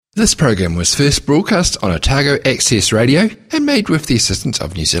This program was first broadcast on Otago Access Radio and made with the assistance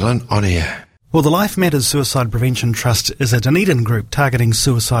of New Zealand On Air. Well, the Life Matters Suicide Prevention Trust is a Dunedin group targeting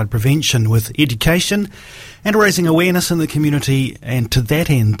suicide prevention with education and raising awareness in the community, and to that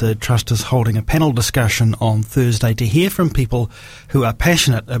end the Trust is holding a panel discussion on Thursday to hear from people who are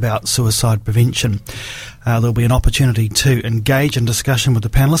passionate about suicide prevention. There'll be an opportunity to engage in discussion with the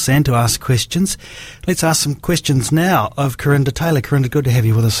panellists and to ask questions. Let's ask some questions now of Corinda Taylor. Corinda, good to have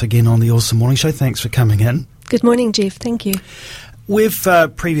you with us again on the Awesome Morning Show. Thanks for coming in. Good morning, Jeff. Thank you. We've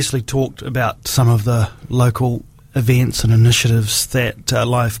previously talked about some of the local events and initiatives that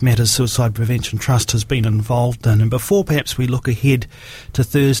Life Matters Suicide Prevention Trust has been involved in. And before perhaps we look ahead to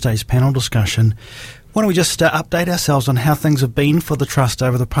Thursday's panel discussion, why don't we just update ourselves on how things have been for the Trust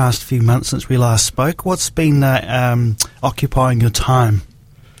over the past few months since we last spoke? What's been occupying your time?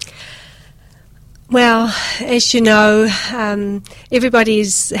 Well, as you know,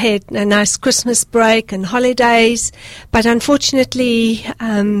 everybody's had a nice Christmas break and holidays, but unfortunately,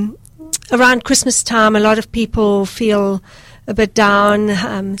 around Christmas time, a lot of people feel a bit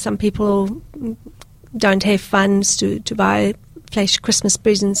down. Some people don't have funds to buy flash Christmas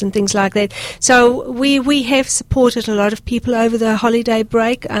presents and things like that. So we have supported a lot of people over the holiday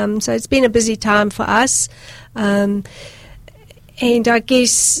break. So it's been a busy time for us, and I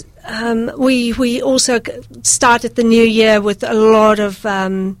guess. We also started the new year with a lot of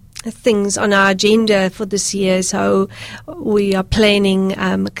things on our agenda for this year. So we are planning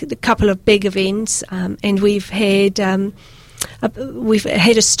a couple of big events, and we've had a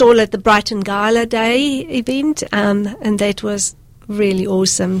stall at the Brighton Gala Day event, and that was really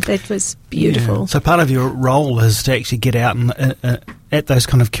awesome. That was beautiful. Yeah. So part of your role is to actually get out and at those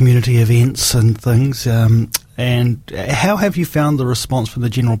kind of community events and things. And how have you found the response from the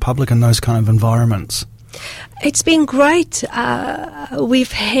general public in those kind of environments? It's been great.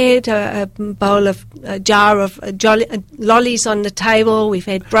 We've had a jar of lollies on the table. We've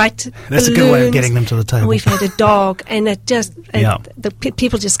had bright That's balloons. A good way of getting them to the table. We've had a dog, and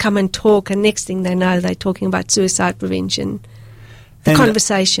people just come and talk, and next thing they know, they're talking about suicide prevention. The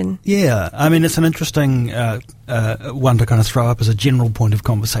conversation. Yeah, I mean, it's an interesting one to kind of throw up as a general point of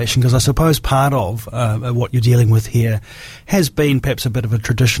conversation, because I suppose part of what you're dealing with here has been perhaps a bit of a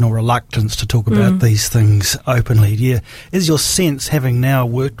traditional reluctance to talk about these things openly. Is your sense, having now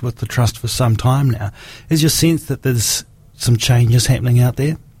worked with the Trust for some time now, is your sense that there's some changes happening out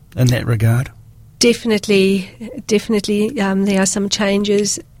there in that regard? Definitely, there are some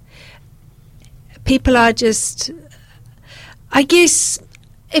changes. People are just... I guess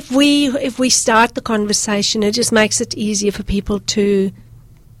if we start the conversation, it just makes it easier for people to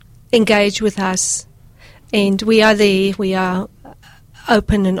engage with us, and we are there. We are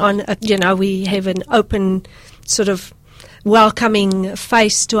open and on. We have an open, sort of welcoming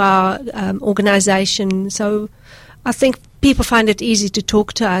face to our organisation. So I think people find it easy to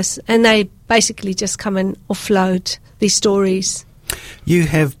talk to us, and they basically just come and offload these stories. You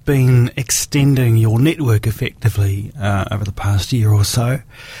have been extending your network effectively over the past year or so.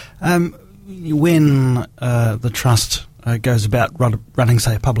 When the Trust goes about running,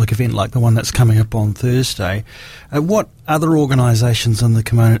 say, a public event like the one that's coming up on Thursday, what other organisations in the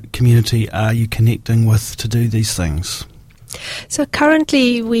community are you connecting with to do these things? So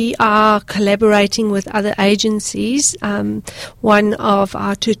currently we are collaborating with other agencies. One of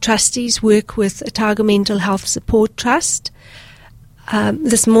our two trustees work with Otago Mental Health Support Trust.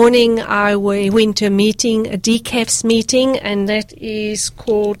 This morning I went to a meeting, a DCAFS meeting, and that is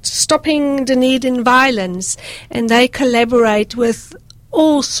called Stopping Dunedin Violence, and they collaborate with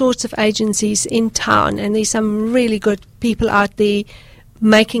all sorts of agencies in town, and there's some really good people out there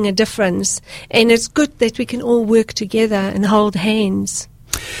making a difference, and it's good that we can all work together and hold hands.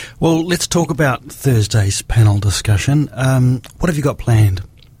 Well, let's talk about Thursday's panel discussion. What have you got planned?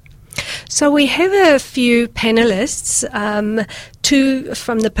 So we have a few panellists, two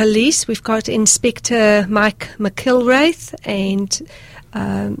from the police. We've got Inspector Mike McIlwraith and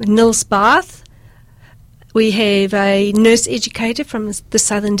Nils Barth. We have a nurse educator from the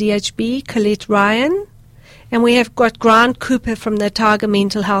Southern DHB, Colette Ryan. And we have got Grant Cooper from the Otago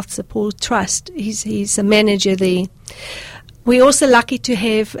Mental Health Support Trust. He's a manager there. We're also lucky to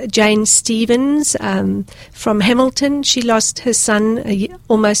have Jane Stevens from Hamilton. She lost her son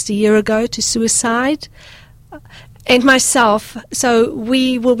almost a year ago to suicide. And myself. So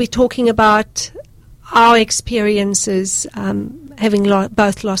we will be talking about our experiences having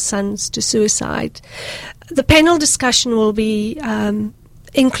both lost sons to suicide. The panel discussion will be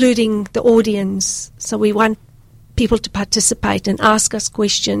including the audience. So we want people to participate and ask us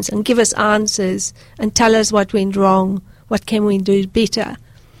questions and give us answers and tell us what went wrong. What can we do better?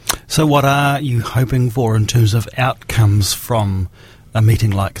 So what are you hoping for in terms of outcomes from a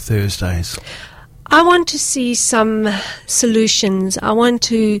meeting like Thursday's? I want to see some solutions. I want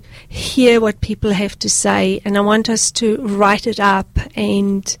to hear what people have to say, and I want us to write it up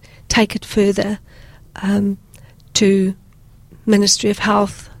and take it further to Ministry of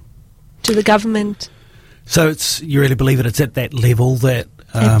Health, to the government. So you really believe that it's at that level that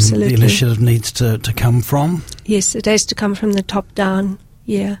the initiative needs to come from? Yes, it has to come from the top down,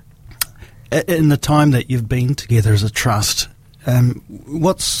 yeah. In the time that you've been together as a trust,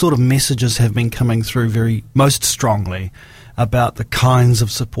 what sort of messages have been coming through most strongly about the kinds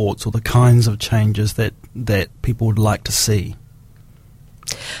of supports or the kinds of changes that people would like to see?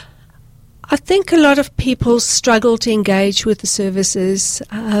 I think a lot of people struggle to engage with the services.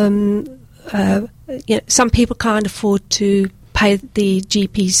 Some people can't afford to pay the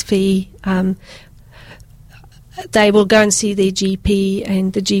GP's fee. They will go and see their GP,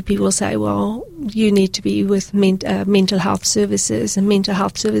 and the GP will say, well, you need to be with mental health services, and mental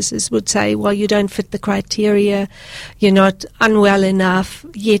health services would say, well, you don't fit the criteria, you're not unwell enough,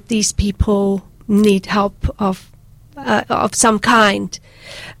 yet these people need help of some kind.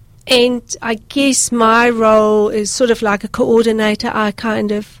 And I guess my role is sort of like a coordinator. I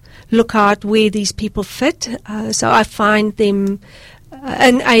kind of look out where these people fit. So I find them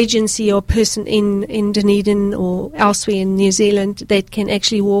an agency or person in Dunedin or elsewhere in New Zealand that can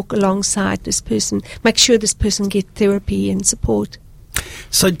actually walk alongside this person, make sure this person get therapy and support.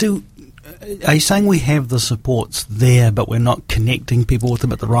 So are you saying we have the supports there, but we're not connecting people with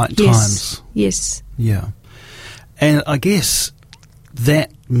them at the right times? Yes. Yeah. And I guess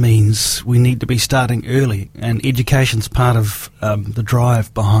that means we need to be starting early, and education's part of the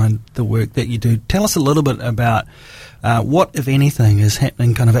drive behind the work that you do. Tell us a little bit about what, if anything, is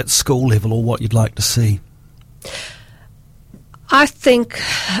happening kind of at school level, or what you'd like to see. I think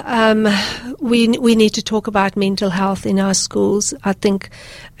we need to talk about mental health in our schools. I think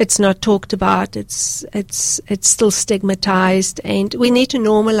it's not talked about. It's still stigmatized, and we need to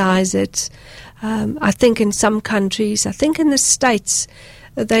normalize it. I think in some countries, I think in the States,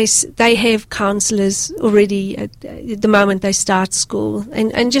 they have counsellors already at the moment they start school,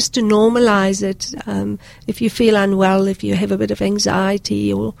 and just to normalise it. If you feel unwell, if you have a bit of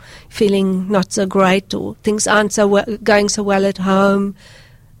anxiety or feeling not so great, or things aren't going so well at home,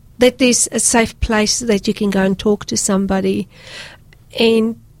 that there's a safe place that you can go and talk to somebody,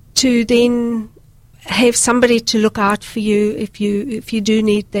 and to then have somebody to look out for you if you do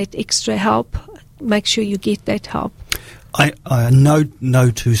need that extra help. Make sure you get that help. I know no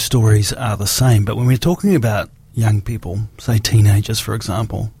two stories are the same, but when we're talking about young people, say teenagers, for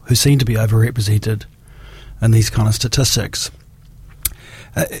example, who seem to be overrepresented in these kind of statistics,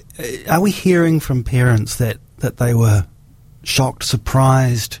 are we hearing from parents that they were shocked,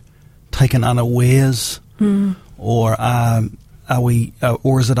 surprised, taken unawares, or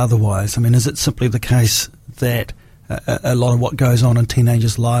or is it otherwise? I mean, is it simply the case that a lot of what goes on in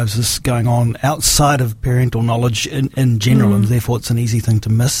teenagers' lives is going on outside of parental knowledge in general, and therefore it's an easy thing to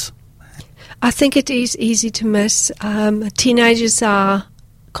miss? I think it is easy to miss. Teenagers are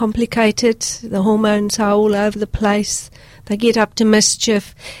complicated. The hormones are all over the place. They get up to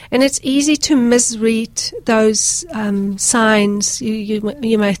mischief, and it's easy to misread those signs.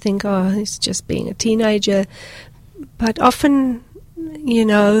 You may think, oh, he's just being a teenager, but often,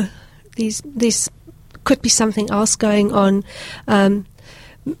 these could be something else going on.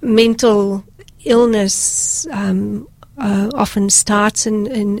 Mental illness often starts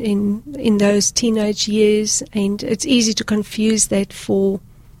in those teenage years, and it's easy to confuse that for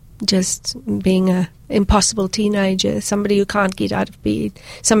just being an impossible teenager, somebody who can't get out of bed,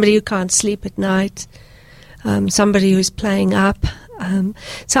 somebody who can't sleep at night, somebody who's playing up.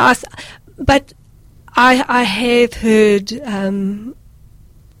 But I have heard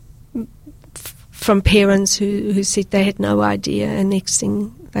from parents who said they had no idea, and next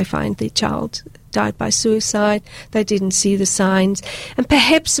thing they find their child died by suicide. They didn't see the signs. And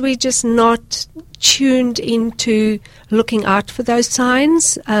perhaps we're just not tuned into looking out for those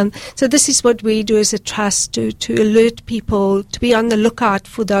signs. So this is what we do as a trust, to alert people, to be on the lookout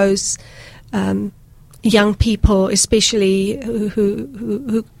for those young people, especially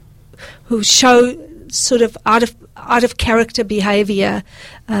who show sort of out of character behaviour,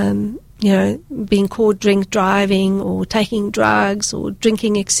 being caught drink driving or taking drugs or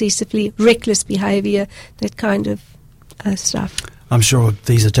drinking excessively, reckless behaviour, that kind of stuff. I'm sure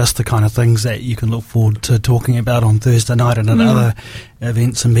these are just the kind of things that you can look forward to talking about on Thursday night and at other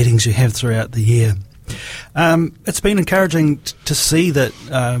events and meetings you have throughout the year. It's been encouraging to see that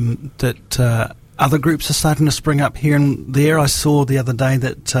other groups are starting to spring up here and there. I saw the other day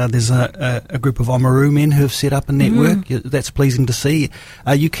that there's a group of Oamaru men who have set up a network. That's pleasing to see.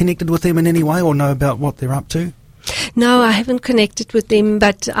 Are you connected with them in any way or know about what they're up to? No, I haven't connected with them,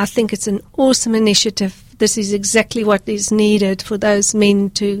 but I think it's an awesome initiative. This is exactly what is needed for those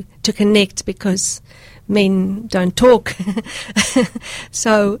men to connect, because men don't talk.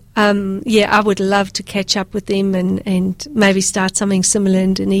 So, I would love to catch up with them and maybe start something similar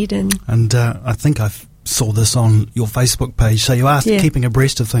in Dunedin. And I think I saw this on your Facebook page. So you are keeping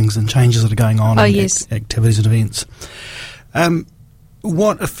abreast of things and changes that are going on and activities and events.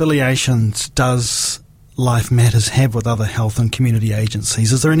 What affiliations does Life Matters have with other health and community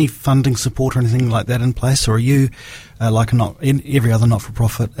agencies? Is there any funding support or anything like that in place, or are you like every other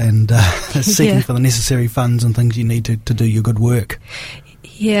not-for-profit and seeking for the necessary funds and things you need to do your good work?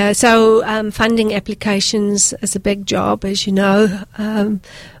 Yeah, so funding applications is a big job, as you know.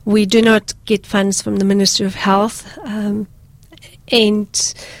 We do not get funds from the Ministry of Health, and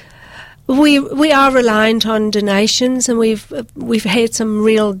we are reliant on donations, and we've had some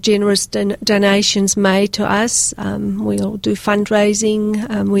real generous donations made to us. We'll do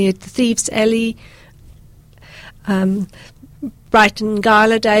fundraising. We're at the Thieves Alley, Brighton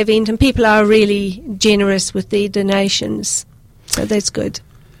Gala Day event, and people are really generous with their donations, so that's good.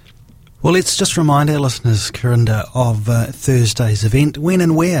 Well, let's just remind our listeners, Corinda, of Thursday's event. When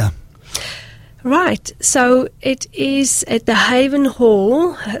and where? Right, so it is at the Haven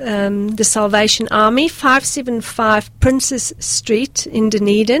Hall, the Salvation Army, 575 Princess Street in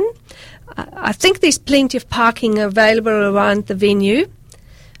Dunedin. I think there's plenty of parking available around the venue.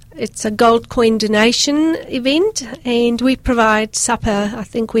 It's a gold coin donation event, and we provide supper. I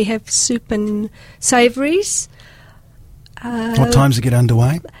think we have soup and savouries. What time's it get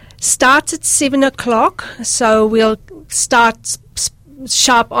underway? Starts at 7 o'clock, so we'll start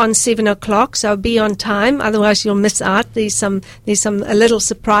sharp on 7 o'clock, so be on time, otherwise you'll miss out. There's a little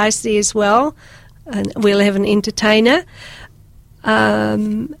surprise there as well, and we'll have an entertainer.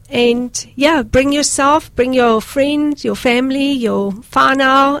 Bring yourself, bring your friends, your family, your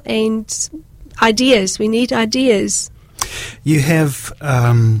whānau, and ideas. We need ideas. You have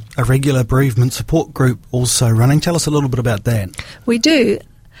a regular bereavement support group also running. Tell us a little bit about that. We do.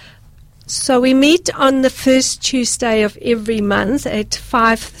 So we meet on the first Tuesday of every month at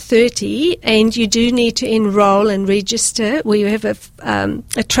 5:30, and you do need to enroll and register. We have a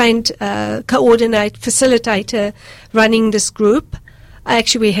trained facilitator running this group.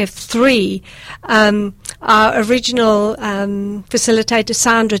 Actually, we have three. Our original facilitator,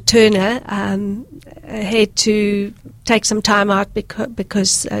 Sandra Turner, had to take some time out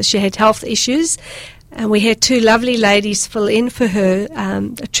because she had health issues. And we had two lovely ladies fill in for her,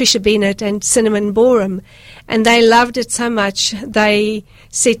 Tricia Bennett and Cinnamon Borum. And they loved it so much, they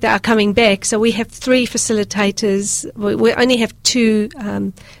said they are coming back. So we have three facilitators. We only have two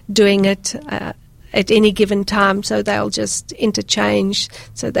doing it at any given time, so they'll just interchange.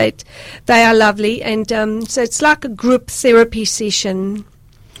 So they are lovely. And so it's like a group therapy session.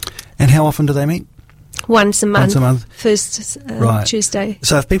 And how often do they meet? Once a month. First right. Tuesday.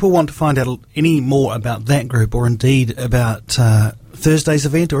 So if people want to find out any more about that group, or indeed about Thursday's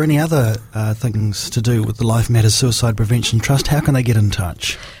event or any other things to do with the Life Matters Suicide Prevention Trust, how can they get in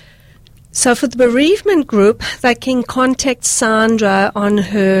touch? So for the bereavement group, they can contact Sandra on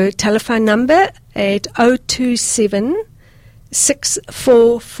her telephone number at 027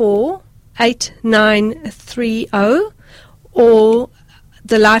 644 8930, or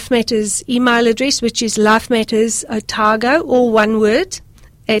the Life Matters email address, which is lifemattersotago, all one word,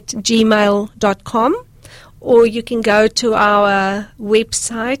 at gmail.com. Or you can go to our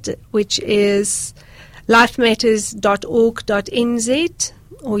website, which is lifematters.org.nz,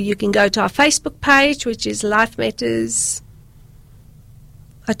 or you can go to our Facebook page, which is Life Matters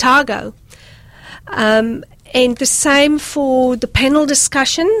Otago. And the same for the panel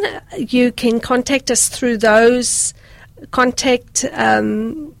discussion. You can contact us through those contact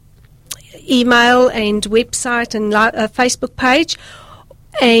email and website and Facebook page,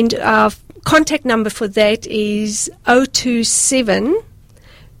 and our contact number for that is 027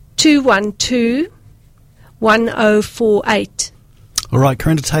 212 1048. All right,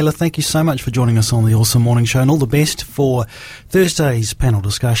 Corinda Taylor, thank you so much for joining us on the Awesome Morning Show, and all the best for Thursday's panel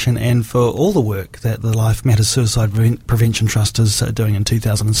discussion and for all the work that the Life Matters Suicide Prevention Trust is doing in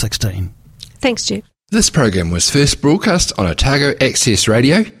 2016. Thanks, Jeff. This program was first broadcast on Otago Access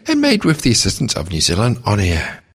Radio and made with the assistance of New Zealand On Air.